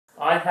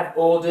I have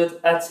ordered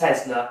a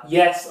Tesla.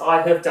 Yes,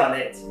 I have done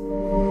it.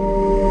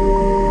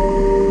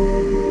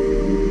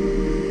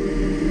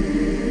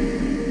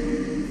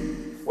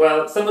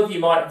 Well, some of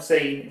you might have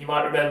seen, and you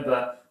might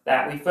remember,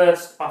 that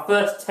our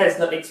first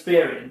Tesla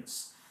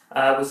experience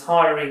was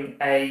hiring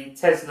a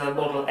Tesla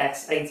Model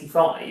S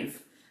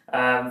 85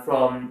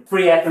 from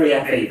Free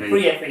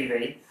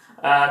FEV.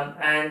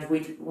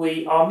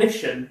 And our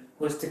mission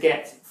was to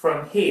get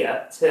from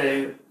here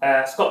to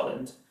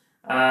Scotland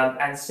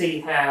and see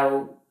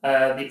how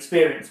the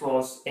experience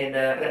was in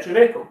an electric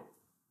vehicle.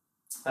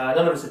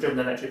 None of us had driven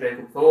an electric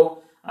vehicle before.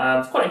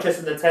 It's quite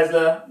interested in the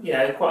Tesla.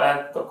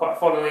 Got quite a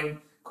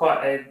following,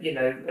 quite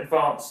a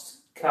advanced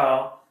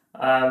car.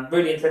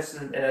 Really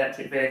interested in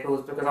electric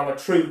vehicles because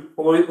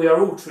we are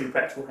all true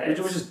petrol heads.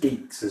 We're just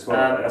geeks as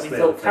well. We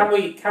thought,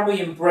 can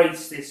we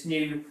embrace this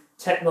new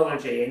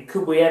technology, and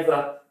could we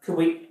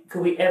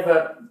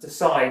ever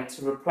decide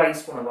to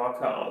replace one of our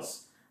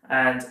cars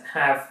and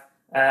have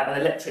an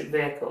electric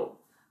vehicle?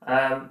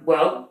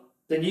 Well,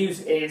 the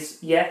news is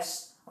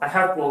yes, I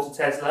have bought a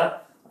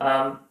Tesla.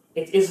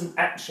 It isn't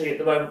actually at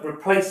the moment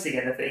replacing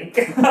anything.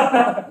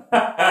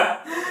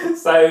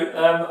 So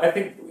I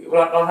think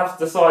I'll have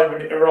to decide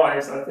when it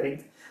arrives, I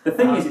think. The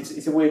thing is,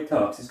 it's a weird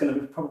car because it's going to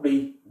be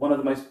probably one of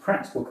the most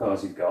practical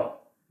cars you've got,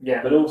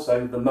 but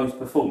also the most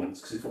performance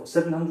because it's what,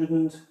 700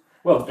 and...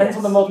 Well, it depends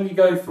on the model you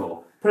go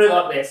for. Put it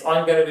like this,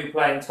 I'm going to be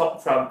playing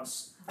top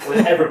trumps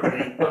with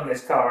everybody when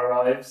this car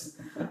arrives.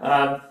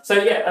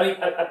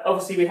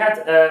 Obviously we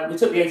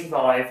took the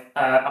 85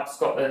 up to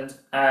Scotland,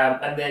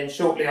 and then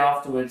shortly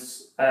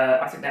afterwards,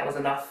 I think that was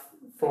enough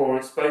for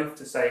us both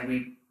to say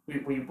we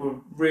were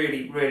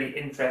really, really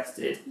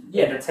interested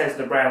in the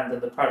Tesla brand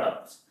and the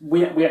product.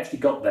 We actually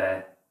got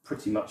there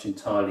pretty much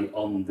entirely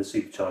on the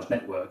supercharged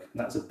network,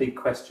 and that's a big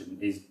question: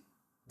 is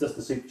does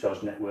the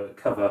supercharged network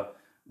cover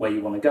where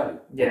you want to go?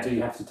 Yeah. Or do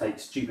you have to take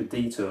stupid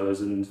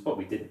detours? And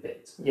we did a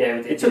bit. Yeah,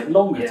 we did. It took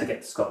longer to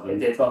get to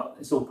Scotland, but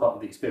it's all part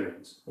of the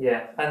experience.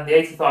 Yeah, and the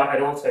 85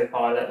 had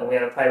autopilot, and we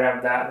had to play around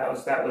with that.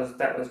 And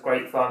that was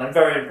great fun and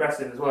very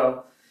impressive as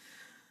well.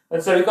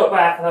 And so we got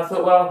back, and I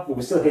thought, well,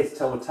 we're still here to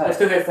tell the tale. We're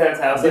still here to tell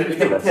the tale. So it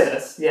didn't kill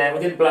us. Yeah, we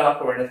didn't blow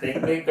up or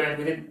anything. We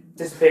didn't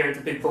disappear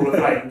into a big ball of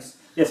flames.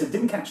 Yes, it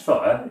didn't catch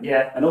fire.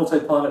 Yeah. And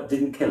autopilot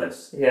didn't kill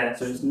us. Yeah.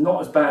 So it's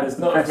not as bad as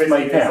the press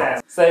make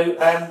out. So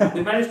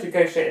we managed to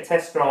negotiate a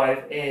test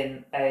drive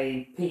in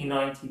a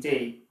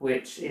P90D,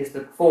 which is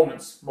the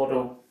performance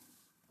model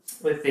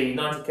with the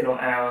 90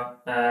 kilowatt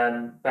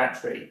hour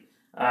battery.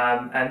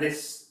 And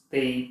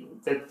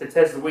the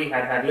Tesla we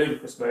had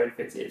Ludicrous mode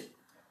fitted.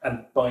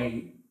 And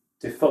by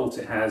default,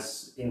 it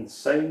has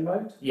insane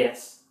mode?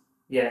 Yes.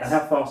 And how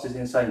fast is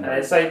insane mode?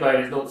 Insane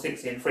mode is 0 to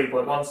 60 in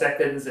 3.1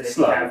 seconds, and if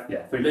you have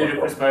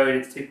Ludicrous mode,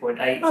 it's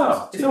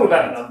 2.8. It's all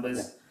about the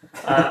numbers.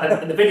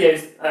 And the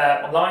video's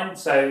online,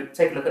 so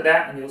take a look at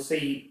that, and you'll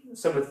see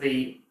some of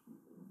the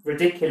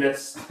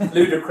ridiculous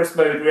Ludicrous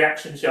mode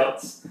reaction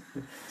shots.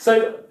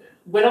 So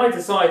when I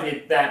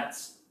decided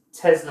that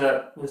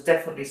Tesla was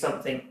definitely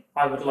something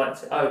I would like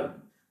to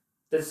own,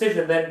 the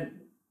decision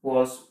then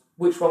was,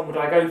 which one would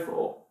I go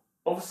for?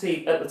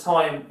 Obviously, at the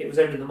time, it was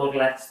only the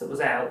Model S that was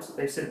out.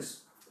 They've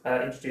since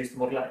introduced the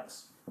Model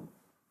X.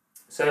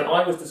 So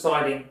I was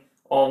deciding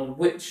on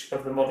which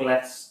of the Model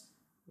S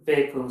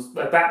vehicles,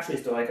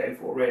 batteries do I go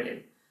for,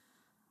 really.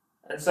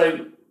 And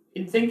so,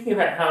 in thinking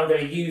about how I'm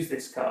going to use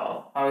this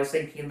car, I was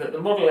thinking that the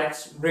Model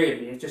S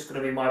really is just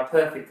going to be my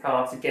perfect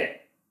car to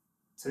get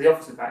to the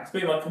office and back. It's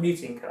going to be my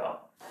commuting car.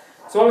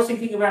 So I was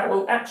thinking about,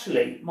 well,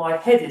 actually, my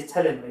head is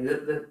telling me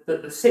that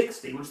the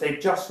 60, which they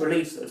just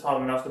released at the time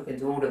when I was looking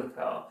to order the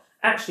car,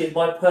 actually is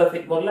my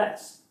perfect Model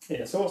S.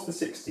 Yeah, so what's the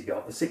 60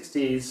 got? The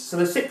 60 is... So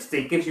the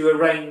 60 gives you a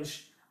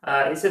range,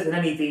 it says an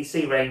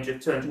NEDC range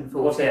of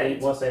 248.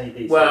 What's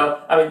NEDC?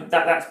 Well, I mean,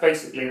 that's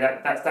basically,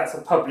 that's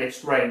a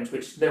published range,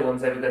 which no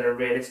one's ever going to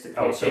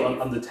realistically achieve.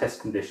 So under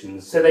test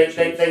conditions... So they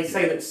say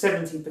that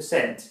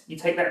 70%, you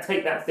take that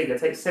figure,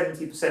 take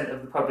 70%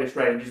 of the published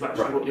range is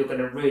actually what you're going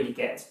to really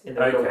get in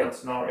the real world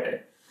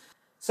scenario.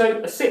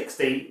 So a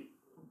 60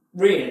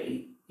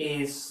 really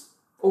is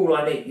all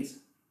I need.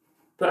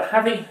 But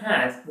having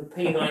had the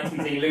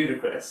P90D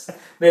Ludicrous,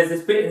 there's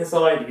this bit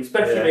inside you,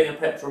 especially being a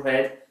petrol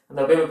head, and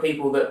there'll be other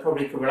people that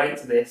probably can relate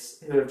to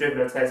this who have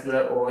driven a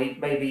Tesla or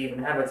maybe even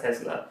have a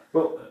Tesla.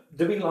 Well,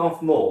 do we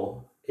laugh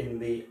more in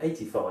the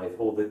 85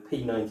 or the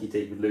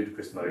P90D with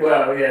Ludicrous mode?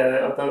 Well,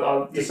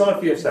 yeah. Decide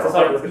for yourself.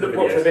 Watch the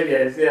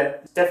videos, yeah.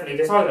 Definitely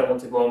decided I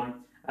wanted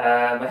one.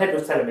 My head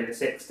was telling me the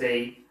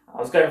 60. I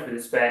was going through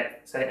the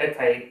spec, saying,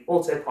 okay,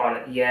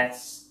 autopilot,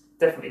 yes,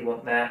 definitely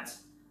want that.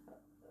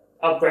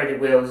 Upgraded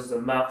wheels is a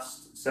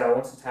must, so I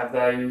wanted to have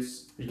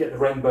those. You get the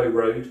Rainbow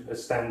Road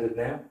as standard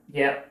now.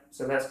 Yeah,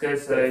 so that's good.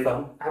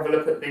 So have a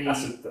look at the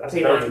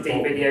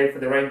P90D video for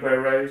the Rainbow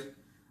Road.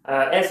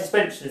 Air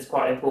suspension is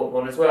quite an important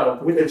one as well.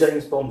 With the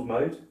James Bond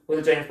mode.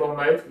 With the James Bond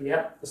mode,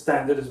 yeah. The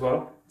standard as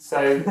well.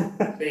 So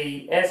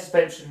the air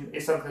suspension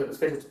is something that was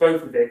fitted to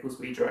both the vehicles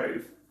we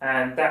drove,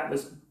 and that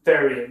was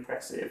very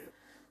impressive.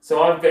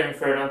 So I'm going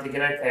through and I'm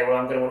thinking, okay, well,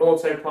 I'm going to want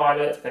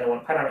autopilot, going to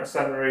want panoramic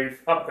sunroof,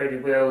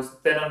 upgraded wheels,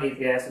 then I need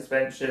the air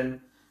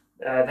suspension.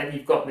 Then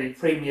you've got the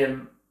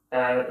premium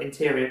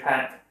interior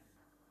pack,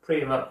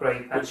 premium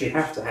upgrade package. Which you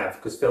have to have,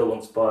 because Phil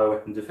wants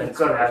bioweapon defence.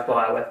 You've got to have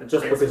bioweapon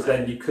Just defence. because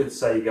then you could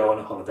say go on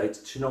a holiday to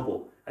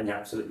Chernobyl, and you're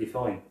absolutely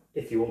fine,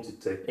 if you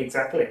wanted to.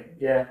 Exactly,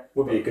 yeah.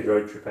 Would be a good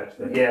road trip,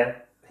 actually. Yeah.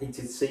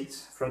 Heated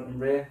seats, front and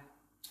rear.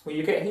 Well,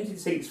 you get heated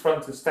seats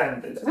front as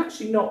standard. It's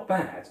actually not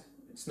bad.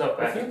 It's not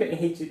bad.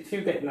 If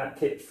you're getting that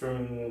kit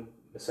from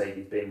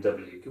Mercedes,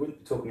 BMW, you wouldn't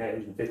be talking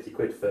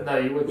 £850 for no,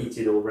 you wouldn't.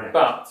 heated all round.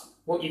 But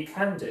what you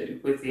can do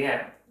with the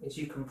app is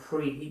you can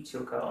preheat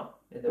your car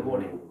in the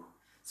morning. Ooh.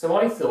 So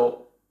I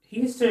thought,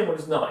 heated steering wheel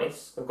is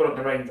nice. I've got it on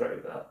the Range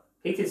Rover.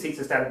 Heated seats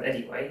are standard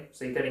anyway,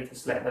 so you don't need to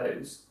select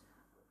those.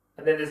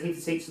 And then there's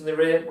heated seats in the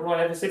rear. Well, I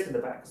never sit in the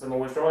back because I'm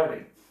always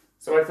driving.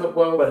 So I thought,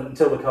 well,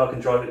 until the car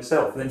can drive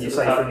itself, and then you're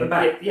safer in the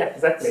back. Yeah,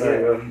 exactly.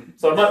 So,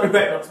 so I might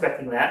regret not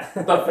specing that,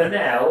 but for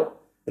now,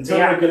 until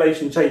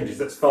regulation changes,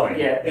 that's fine.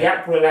 Yeah, the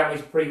app will allow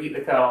me to preheat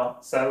the car,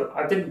 so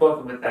I didn't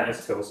bother with that.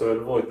 That's cool. So I'll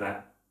avoid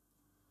that.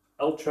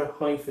 Ultra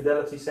high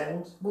fidelity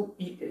sound. Well,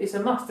 it's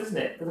a must, isn't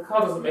it? Because the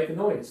car doesn't make a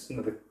noise.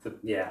 No,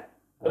 yeah.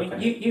 I mean,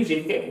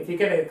 usually if you're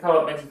getting a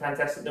car that makes a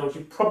fantastic noise,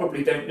 you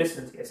probably don't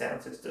listen to your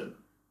sound system.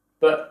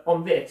 But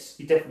on this,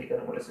 you definitely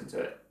don't want to listen to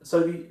it.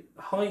 So the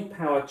high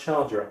power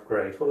charger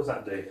upgrade, what does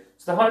that do?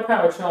 So the high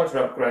power charger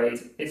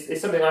upgrade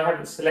is something I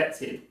haven't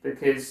selected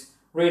because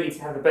really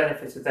to have the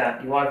benefit of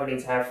that, you either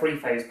need to have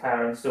 3-phase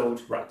power installed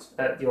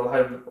at your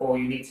home, or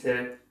you need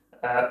to,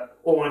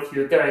 or if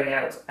you're going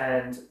out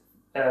and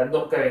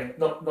not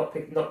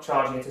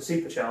charging it a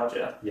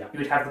supercharger, you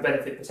would have the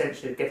benefit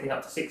potentially of getting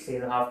up to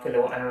 16.5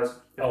 kilowatt hours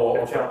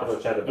of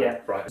charge.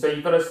 Right. So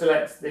you've got to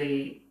select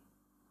the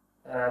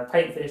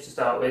paint finish to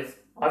start with.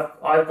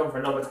 I've gone for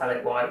a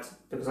non-metallic white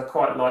because I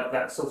quite like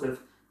that sort of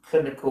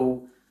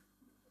clinical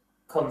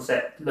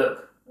concept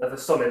look of a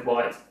solid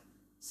white.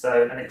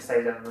 So, and it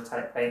stays on the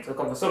metallic paint. So I've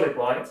gone for solid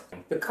white.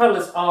 The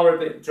colours are a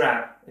bit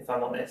drab, if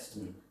I'm honest.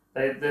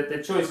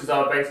 The choices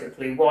are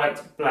basically white,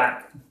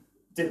 black,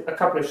 a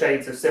couple of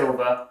shades of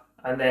silver,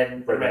 and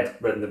then red.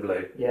 Red and the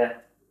blue. Yeah.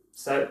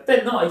 So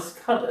they're nice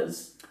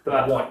colours.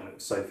 But the white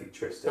looks so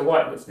futuristic. The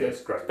white looks good,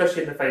 it's great.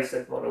 Especially in the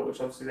facelift model, which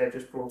obviously they've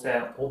just brought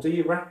out. Or do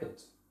you wrap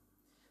it?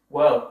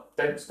 Well,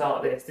 don't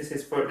start this. This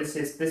is.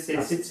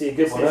 I did see a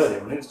good one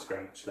earlier on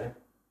Instagram, actually.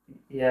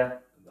 Yeah.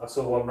 I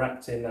saw one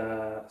wrapped in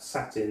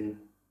satin,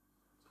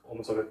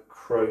 almost like a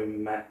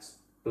chrome matte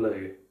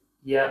blue.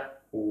 Yeah.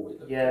 Ooh,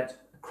 good.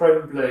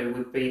 Chrome blue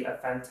would be a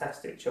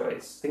fantastic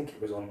choice. I think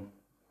it was on.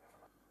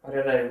 I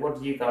don't know. What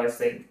do you guys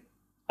think?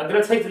 I'm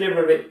going to take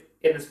delivery of it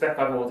in the spec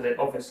I've ordered it,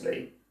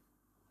 obviously,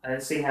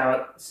 and see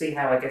how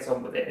I get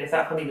on with it. And if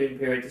that honeymoon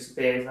period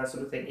disappears and I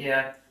sort of think,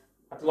 yeah,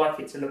 I'd like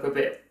it to look a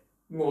bit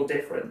more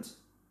different,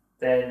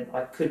 then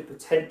I could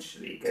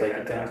potentially go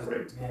down that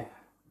route. Yeah.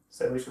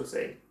 So we shall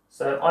see.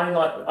 So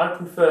I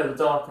prefer the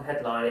darker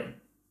headlining.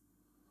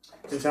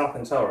 It's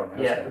Alcantara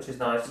now. Yeah, which is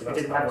nice. So we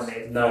didn't have on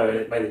it. No,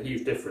 it made a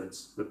huge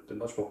difference. The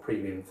much more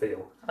premium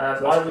feel.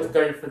 I would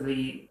go for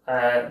the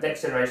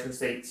next generation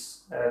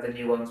seats, the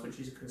new ones, which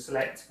you can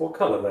select. What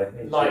colour are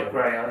they? Light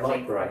grey, I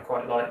think. I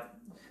quite like.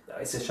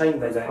 It's a shame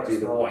they don't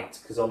do the white,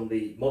 because on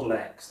the Model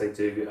X they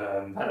do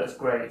that looks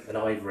great. an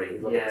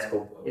ivory.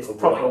 It's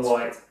proper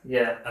white.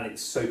 Yeah. And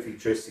it's so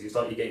futuristic. It's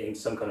like you're getting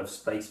into some kind of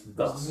space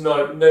bus.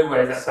 No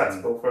way is that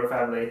practical for a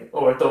family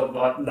or a dog.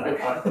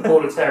 The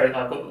border terrier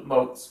I've got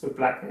molts with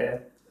black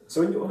hair.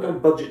 So on your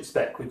budget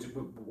spec,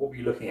 what were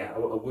you looking at? A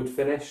wood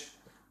finish?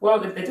 Well,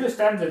 they do a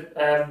standard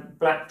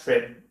black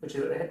trim, which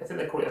is, I think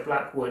they call it a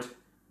black wood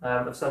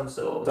of some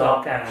sort,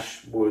 dark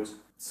ash wood.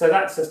 So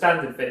that's a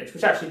standard finish,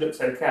 which actually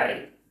looks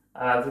okay.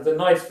 The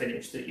nice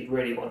finish that you'd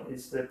really want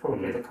is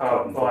probably the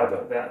carbon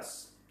fibre.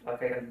 That's like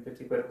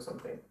 £850 or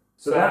something.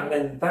 So that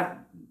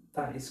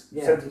is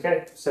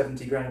 70k,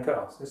 70 grand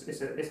car.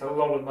 It's a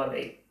lot of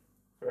money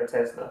for a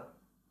Tesla.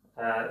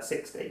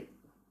 60.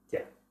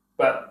 Yeah.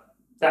 But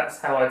that's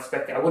how I'd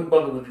spec it. I wouldn't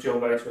bother with the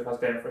dual motor if I was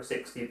going for a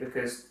 60,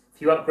 because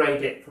if you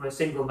upgrade it from a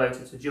single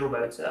motor to dual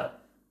motor,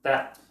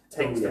 that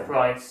takes the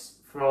price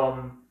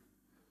from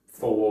it's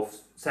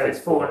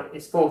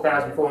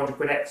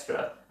 £4,400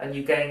 extra, and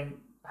you gain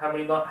how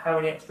many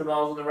extra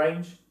miles on the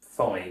range?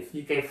 5.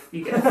 You get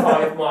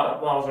 5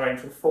 miles on range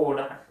for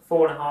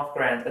 £4.5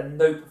 grand and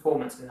no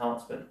performance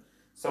enhancement.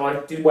 So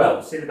I do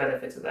not see the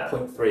benefit of that.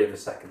 0.3 of a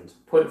second.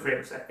 0.3 of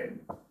a second.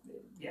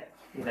 Yeah.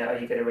 Are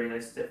you going to really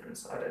notice the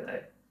difference? I don't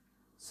know.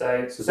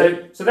 So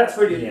that's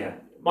really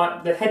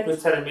the head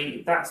was telling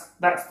me that's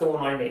the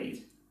one I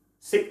need.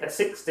 A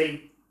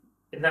 60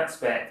 in that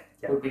spec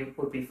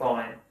would be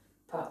fine.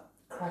 But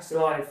Christ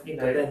alive,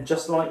 But then,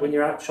 just like when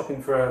you're out shopping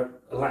for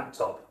a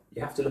laptop,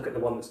 you have to look at the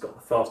one that's got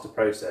the faster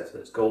processor,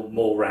 it's got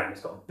more RAM,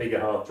 it's got a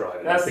bigger hard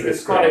drive.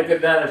 That's quite a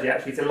good analogy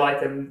actually to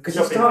shopping for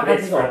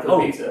this for a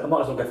computer. I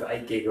might as well go for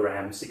 8 gig of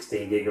RAM,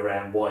 16 gig of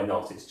RAM. Why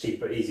not? It's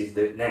cheaper, easier to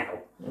do it now.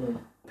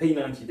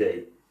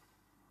 P90D.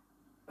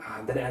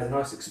 Then it has a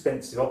nice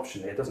expensive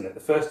option here, doesn't it?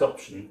 The first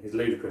option is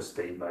Ludicrous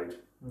Speed mode.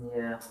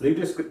 Yeah.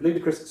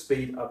 Ludicrous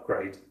Speed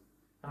Upgrade.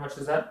 How much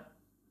is that?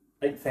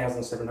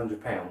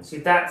 £8,700. See,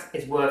 that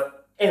is worth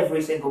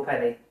every single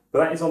penny.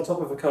 But that is on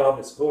top of a car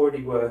that's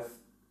already worth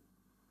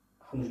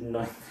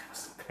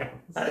 £109,000.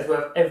 That is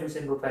worth every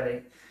single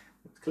penny.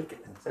 Let's click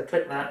it then. So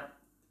click that.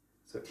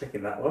 So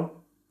clicking that one.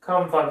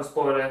 Carbon fibre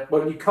spoiler.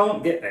 Well, you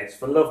can't get this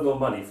for love nor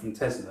money from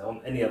Tesla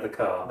on any other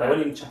car. They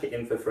won't even chuck it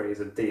in for free as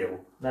a deal.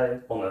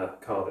 No. On a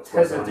car that's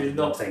Tesla worth do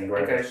not grand.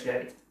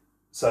 negotiate.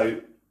 So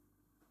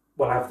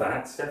we'll have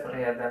that.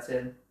 Definitely add that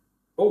in.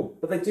 Oh,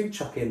 but they do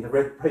chuck in the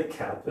red brake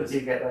calipers. You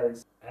do get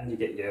those. And you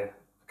get your...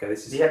 Okay,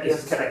 this is... You have to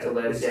select all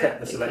those, yeah.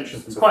 The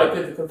selection it's quite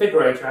good. The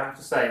configurator, I have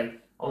to say,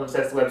 on the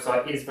Tesla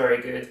website is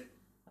very good.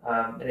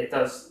 And it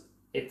does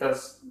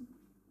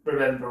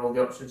remember all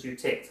the options you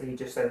tick, so you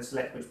just then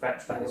select which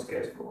battery you want to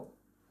go for.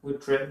 Wood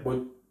trim?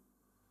 Wood?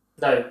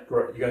 No.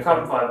 Right, you're going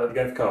carbon for, fibre. You're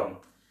going for carbon.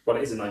 Well,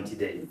 it is a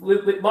 90D.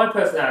 With my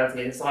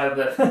personality, it's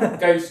either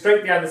go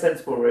straight down the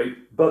sensible route,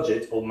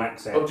 budget, or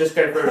max out. or just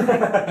go for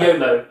everything.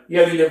 YOLO.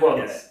 You only live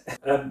once.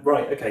 Yeah.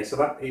 Right, okay, so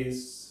that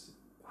is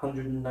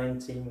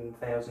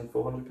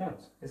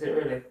 £119,400. Is it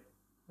really?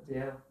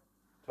 Yeah.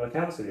 Do I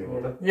cancel your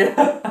order?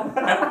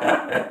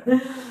 Yeah.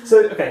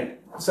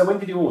 So when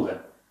did you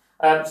order?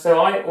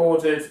 So I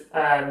ordered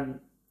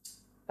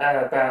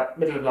about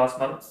middle of last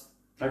month.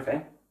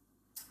 Okay.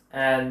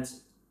 And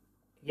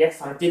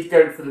yes, I did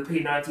go for the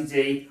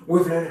P90D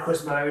with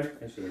ludicrous mode.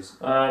 There she is.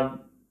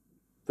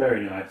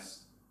 Very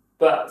nice.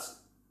 But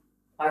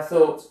I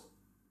thought,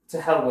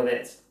 to hell with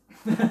it.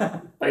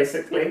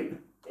 Basically,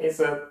 it's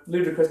a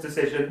ludicrous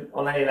decision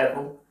on any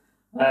level.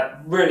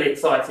 Really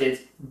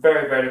excited,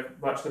 very, very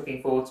much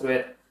looking forward to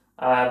it.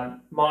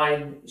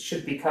 Mine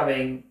should be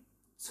coming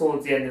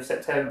towards the end of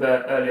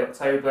September, early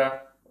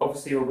October.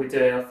 Obviously, we'll be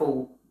doing a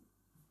full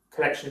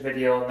collection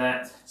video on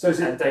that,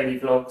 and daily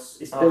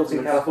vlogs. It's built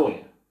in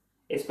California?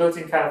 It's built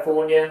in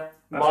California.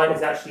 Mine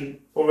has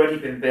actually already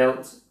been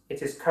built.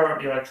 It is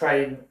currently on a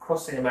train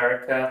crossing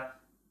America,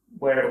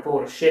 where it will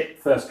board a ship.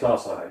 First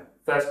class, I hope.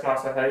 First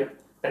class, I hope.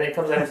 Then it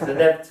comes over to the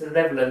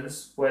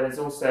Netherlands, where there's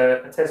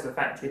also a Tesla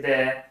factory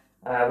there,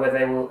 where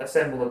they will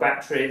assemble the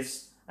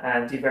batteries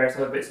and do various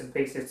other bits and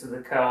pieces to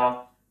the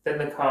car. Then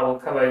the car will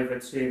come over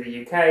to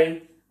the UK,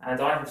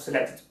 and I have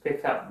selected to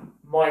pick up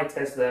my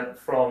Tesla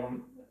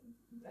from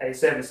a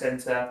service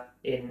centre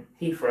in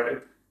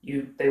Heathrow.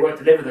 They won't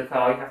deliver the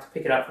car, you have to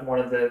pick it up from one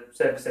of the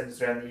service centres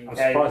around the UK. I'm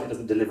surprised it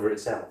doesn't deliver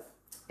itself.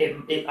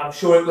 I'm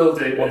sure it will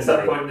do at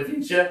some point in the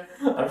future.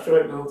 I'm sure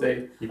it will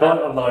do. You buy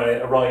it online,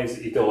 it arrives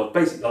at your door,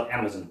 basically like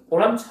Amazon.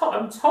 Well, I'm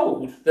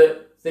told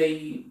that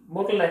the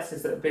Model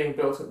S's that are being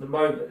built at the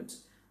moment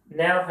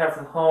now have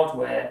the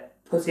hardware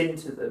put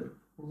into them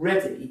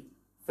ready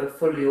for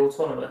fully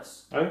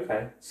autonomous.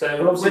 Okay.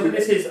 So whether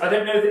this is, I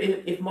don't know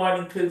if mine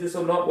includes this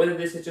or not, whether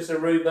this is just a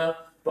rumour,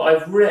 but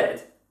I've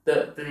read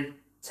that the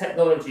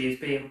technology is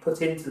being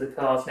put into the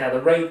cars now.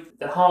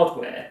 The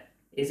hardware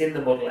is in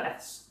the Model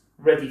S,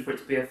 ready for it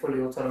to be a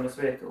fully autonomous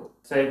vehicle.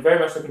 So very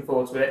much looking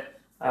forward to it.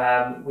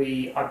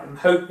 I'm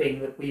hoping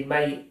that we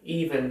may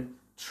even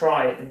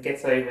try and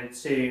get over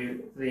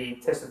to the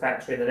Tesla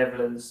factory in the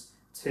Netherlands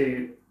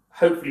to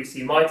hopefully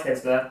see my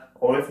Tesla,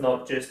 or if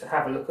not, just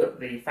have a look at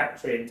the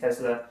factory in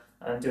Tesla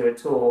and do a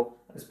tour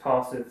as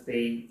part of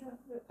the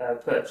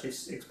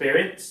purchase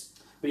experience.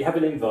 But you have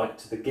an invite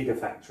to the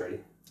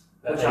Gigafactory,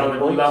 which I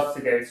would love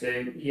to go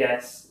to.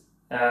 Yes,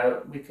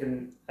 we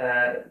can.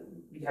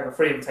 You have a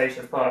free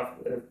invitation as part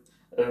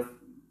of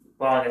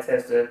buying a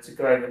Tesla to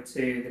go over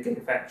to the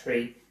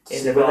Gigafactory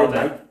in Nevada.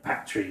 They make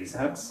factories.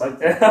 How exciting!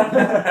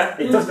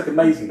 It does look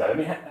amazing, though. I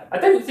mean, I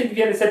don't think if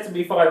you had said to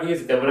me 5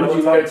 years ago when I wanted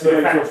to go to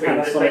a factory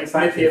that makes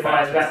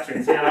lithium-ion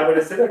batteries, I would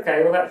have said,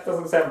 okay, well that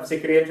doesn't sound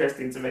particularly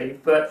interesting to me.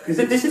 But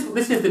this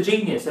is the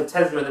genius of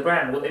Tesla and the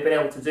brand. What they've been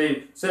able to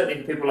do,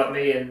 certainly for people like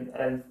me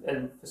and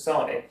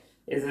Fasai,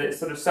 is that it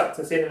sort of sucked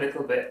us in a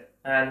little bit,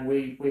 and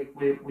we're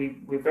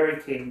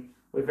very keen.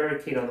 We're very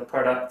keen on the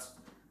product.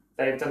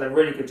 They've done a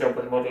really good job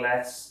with the Model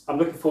S. I'm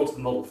looking forward to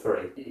the Model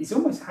 3. It's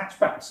almost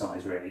hatchback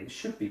size, really. It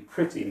should be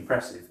pretty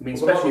impressive. I mean,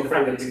 especially the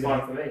fact that it's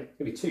fine for me.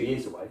 It'll be 2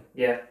 years away.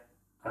 Yeah.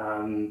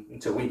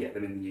 Until we get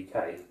them in the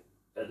UK.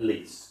 At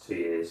least 2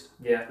 years.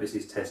 Yeah. This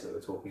is Tesla we're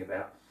talking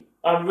about.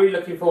 I'm really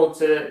looking forward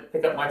to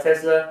pick up my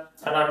Tesla,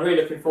 and I'm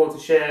really looking forward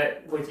to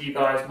share with you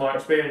guys my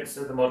experience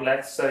of the Model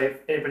S. So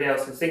if anybody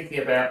else is thinking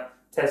about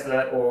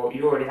Tesla, or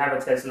you already have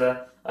a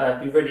Tesla,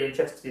 I'd be really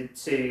interested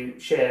to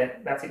share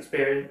that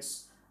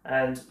experience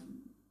and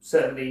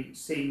certainly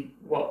see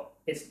what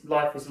its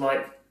life is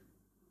like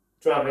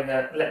driving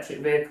an electric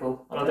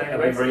vehicle on a daily basis.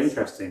 That'll be very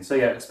interesting. So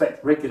yeah,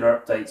 expect regular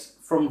updates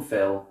from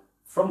Phil,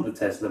 from the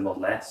Tesla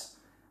Model S,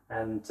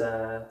 and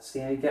see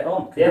how you get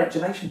on.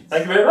 Congratulations. Yeah.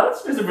 Thank you very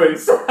much, Mr.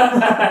 Bruce.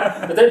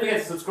 But don't forget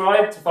to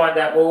subscribe to find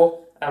out more,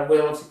 and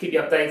we'll obviously keep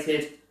you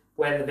updated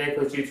when the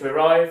vehicle is due to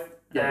arrive.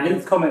 Yeah,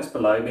 leave comments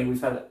below. I mean,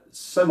 we've had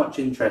so much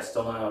interest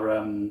on our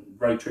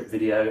road trip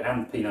video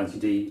and the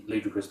P90D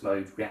Ludicrous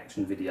Mode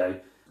reaction video.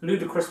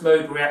 Ludicrous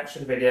Mode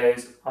reaction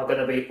videos are going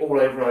to be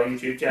all over our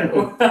YouTube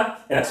channel.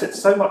 Yeah,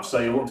 so much so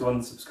you'll want to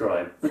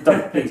unsubscribe.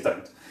 Don't, please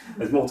don't.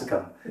 There's more to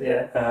come.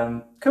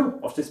 Yeah. Cool.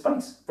 Off to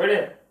space.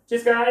 Brilliant.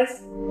 Cheers,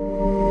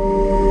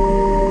 guys.